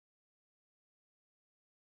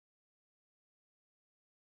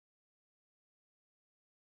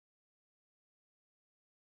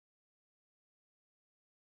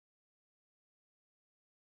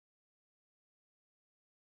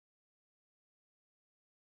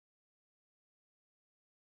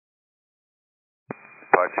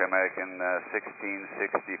Departure American 1665,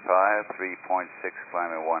 3.6,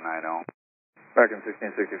 climbing 190. American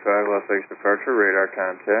 1665, Las Vegas departure, radar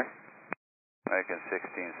contact. American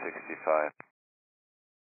 1665.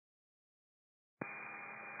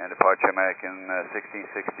 And departure American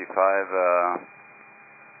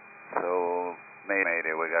 1665, So May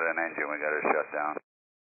Mayday, we got an engine, we got to shut down.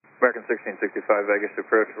 American 1665, Vegas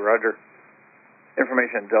approach, roger.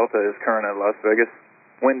 Information Delta is current at Las Vegas.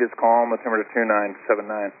 Wind is calm, altimeter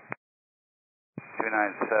 2979.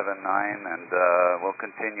 2979, and we'll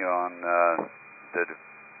continue on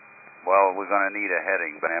well, we're going to need a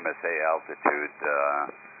heading, but MSA altitude,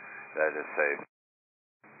 that is safe.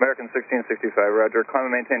 American 1665, roger.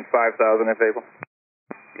 Climb and maintain 5,000 if able.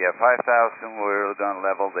 Yeah, 5,000, we're going to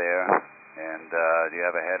level there. And do you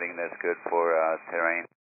have a heading that's good for terrain?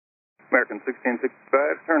 American 1665,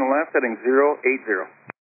 turn left, heading 080.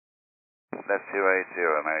 Left 280,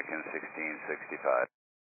 American 1665.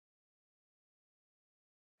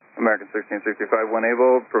 American 1665, when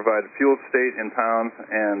able, provide fuel state in pounds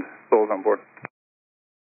and souls on board.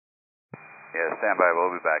 Yeah, stand by,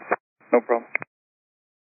 we'll be back. No problem.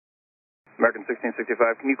 American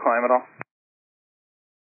 1665, can you climb at all?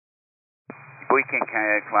 We can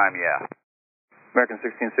climb, yeah. American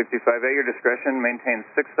 1665, at your discretion, maintain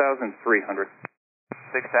 6,300.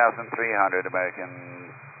 6,300,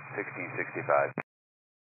 American 1665.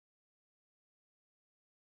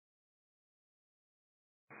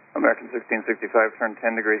 American 1665, turn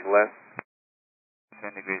 10 degrees left.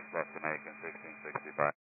 10 degrees left, American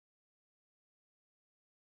 1665.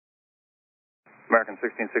 American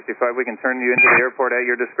 1665, we can turn you into the airport at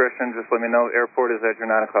your discretion. Just let me know. Airport is at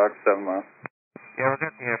your 9 o'clock, 7 miles. Yeah, we'll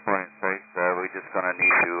get the airport in place. We're just going to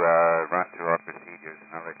need to run through our procedures,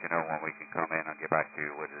 and I'll let you know when we can come in and get back to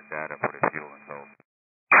you with the data for the fuel and so on.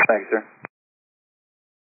 Thank you, sir.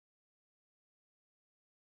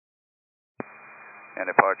 And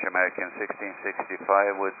departure American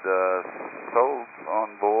 1665 with souls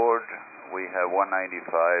on board. We have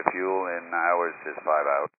 195 fuel, and ours is 5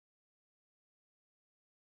 out.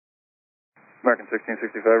 American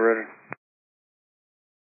 1665, roger.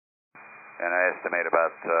 And I estimate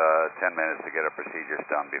about 10 minutes to get our procedures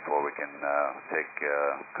done before we can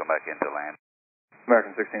come back into land.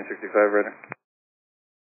 American 1665, roger.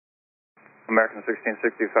 American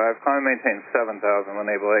 1665, climb and maintain 7,000 when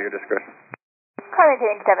able at your discretion. Climb and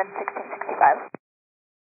maintain 1665.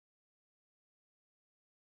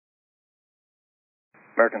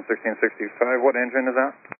 American 1665, what engine is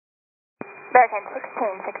out? American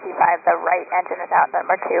 1665, the right engine is out,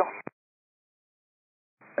 number 2.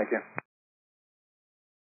 Thank you.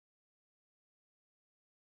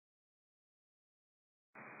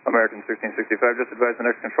 American 1665, just advise the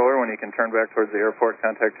next controller when you can turn back towards the airport.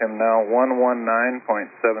 Contact him now, 119.77.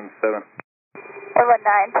 119.77,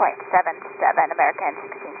 American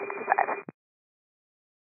 1665.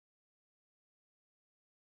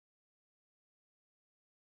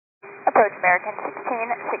 Approach American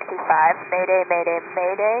 1665, Mayday, Mayday,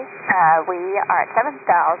 Mayday. We are at 7,000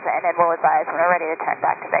 and we'll advise when we're ready to turn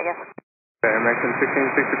back to Vegas. Okay, American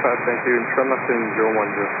 1665, thank you. Turn left in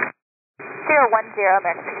 010. 010,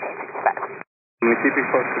 American 1665. I'm going to keep you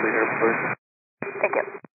close to the airport. Thank you.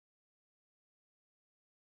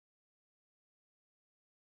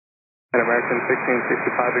 And American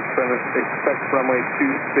 1665, expect runway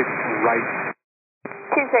 26 right.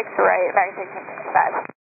 26 right, American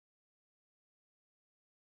 1665.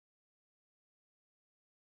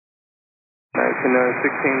 American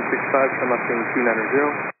 1665, turn left in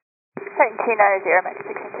 290. Heading 290, American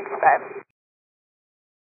 1665.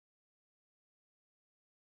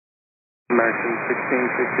 American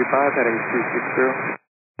 1665, heading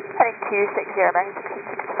 260. Heading 260, American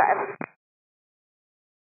 1665.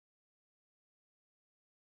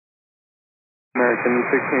 American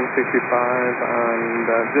 1665, and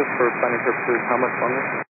just for planning purposes, how much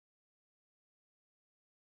longer?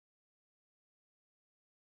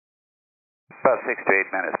 About 6 to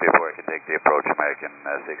 8 minutes before I can take the approach, American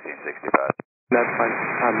 1665. That's fine.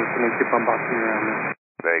 I'm just going to keep on boxing around this.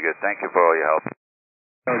 Very good. Thank you for all your help.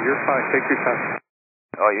 No, you're fine. Take your time.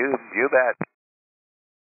 Oh, you bet.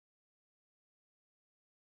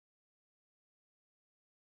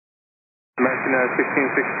 American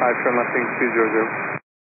 1665, turn left in 200.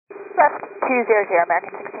 Left 200,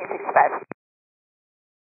 American 1665.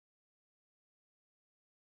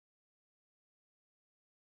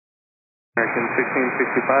 American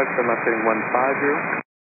 1665, turn left in 150.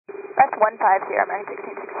 Left 150, American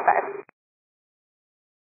 1665.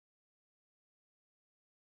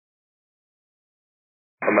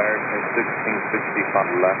 American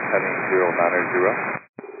 1665, left heading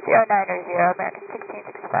 090. 0900, American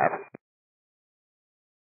 1665.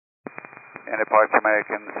 And departure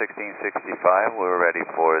American 1665, we're ready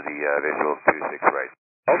for the visual 26 right.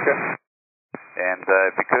 Okay. And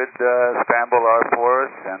if you could scramble R for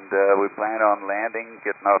us, and we plan on landing,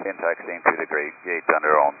 getting off in taxiing to the gate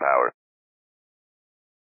under our own power.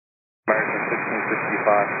 American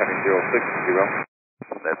 1665, heading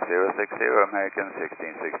 060. That's 060, American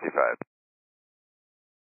 1665.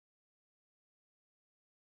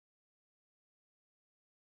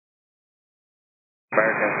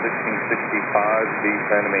 American 1665,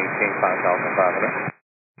 descend to maintain 5,500.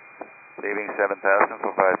 Leaving 7,000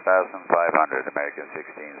 for 5,500, American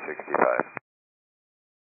 1665.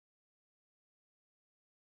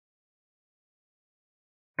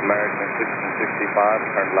 American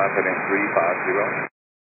 1665, turn left heading 350.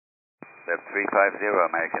 Left 350,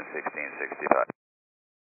 American 1665.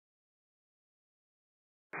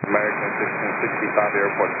 American 1665,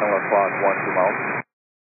 airport, 10 o'clock, 12 miles.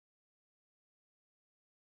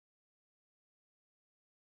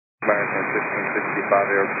 American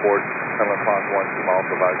 1665, airport, 10 o'clock, 12 miles,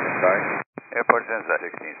 advising side. Airport Sensor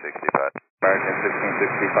 1665. American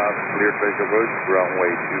 1665, cleared visual approach,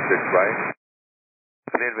 runway 26 right.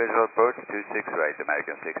 Cleared visual approach 26 right,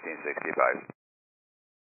 American 1665.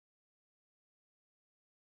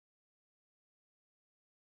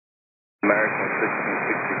 American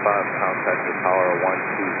 1665, contact the tower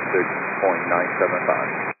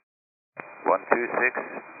 126.975.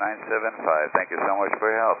 126.975. Thank you so much for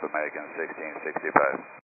your help, American 1665.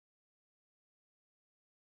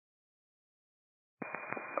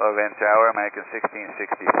 Overend Tower, American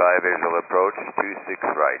 1665, visual approach 26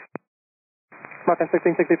 right. American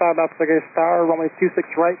 1665, Las Vegas Tower, runway 26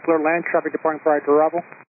 right, clear land, traffic departing prior to arrival.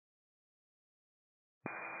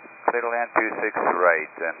 Clear to land 26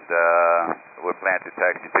 right, and we plan to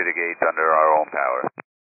taxi to the gate under our own power.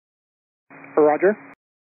 Roger.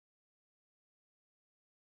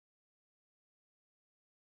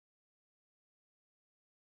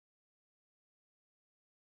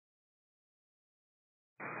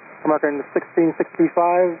 American 1665,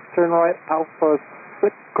 turn right, Alpha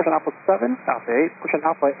 6, cushion Alpha 7, Alpha 8, cushion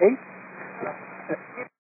Alpha 8.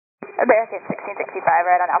 American 1665,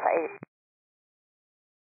 right on Alpha 8.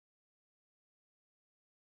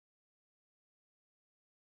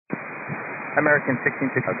 American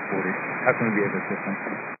 1665, 40. How can we be of assistance?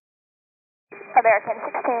 American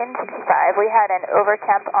 1665, we had an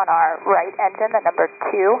overtemp on our right engine, the number 2.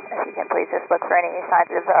 If you can please just look for any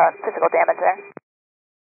signs of physical damage there.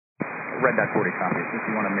 Red Dot 40 copies. If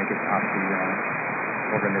you want to make it off the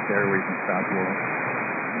over in this area where you can stop, we'll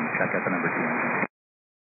check out the number 2 engine.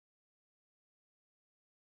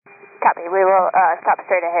 Copy. We will stop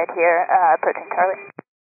straight ahead here, approaching Charlie.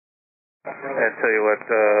 And tell you what,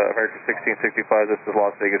 American 1665, this is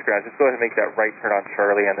Las Vegas Ground. Just go ahead and make that right turn on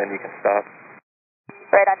Charlie, and then you can stop.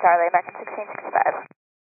 Right on Charlie, American 1665.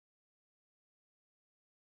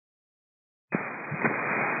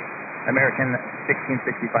 American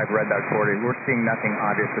 1665, Red Dot 40. We're seeing nothing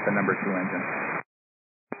obvious with the number 2 engine.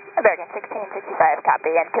 American 1665,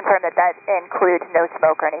 copy, and confirm that that includes no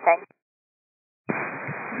smoke or anything.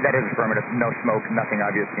 That is affirmative. No smoke, nothing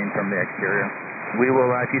obvious seen from the exterior. We will,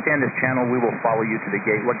 if you stay on this channel, we will follow you to the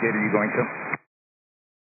gate. What gate are you going to?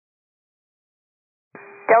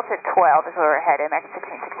 Delta 12 is where we're headed, American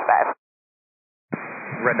 1665.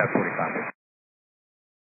 Red Dot 40 copies.